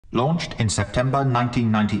Launched in September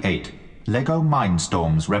 1998, Lego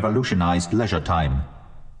Mindstorms revolutionized leisure time.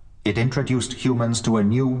 It introduced humans to a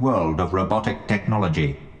new world of robotic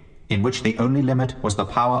technology, in which the only limit was the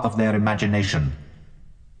power of their imagination.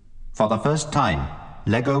 For the first time,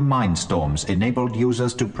 Lego Mindstorms enabled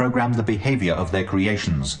users to program the behavior of their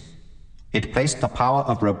creations. It placed the power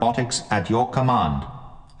of robotics at your command,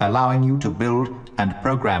 allowing you to build and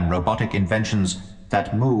program robotic inventions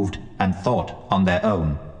that moved and thought on their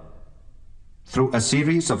own. Through a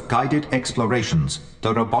series of guided explorations,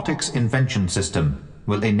 the Robotics Invention System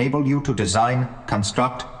will enable you to design,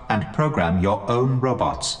 construct, and program your own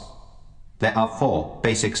robots. There are 4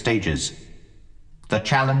 basic stages. The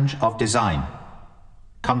challenge of design,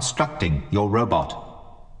 constructing your robot,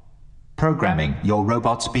 programming your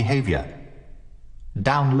robot's behavior,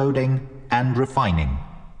 downloading and refining.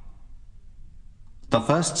 The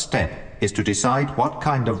first step is to decide what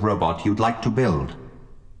kind of robot you'd like to build.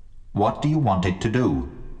 What do you want it to do?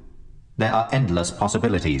 There are endless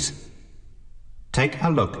possibilities. Take a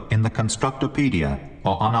look in the Constructopedia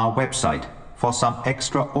or on our website for some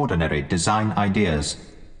extraordinary design ideas,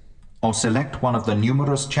 or select one of the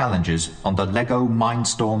numerous challenges on the Lego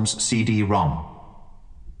Mindstorms CD-ROM.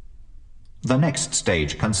 The next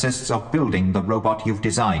stage consists of building the robot you've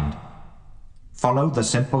designed. Follow the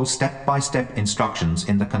simple step-by-step instructions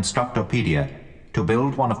in the Constructopedia to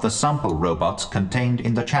build one of the sample robots contained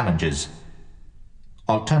in the challenges.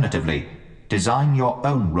 Alternatively, design your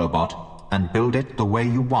own robot and build it the way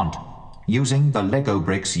you want, using the Lego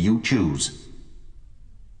bricks you choose.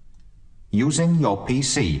 Using your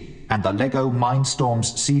PC and the Lego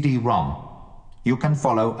Mindstorms CD-ROM, you can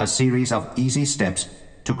follow a series of easy steps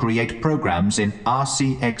to create programs in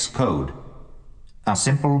RCX code, a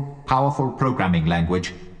simple, powerful programming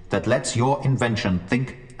language that lets your invention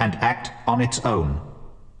think and act on its own.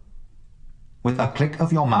 With a click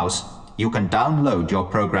of your mouse, you can download your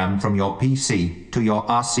program from your PC to your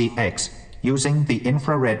RCX using the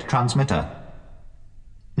infrared transmitter.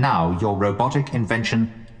 Now your robotic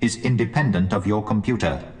invention is independent of your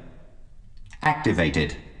computer. Activate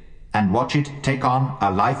it and watch it take on a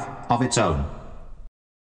life of its own.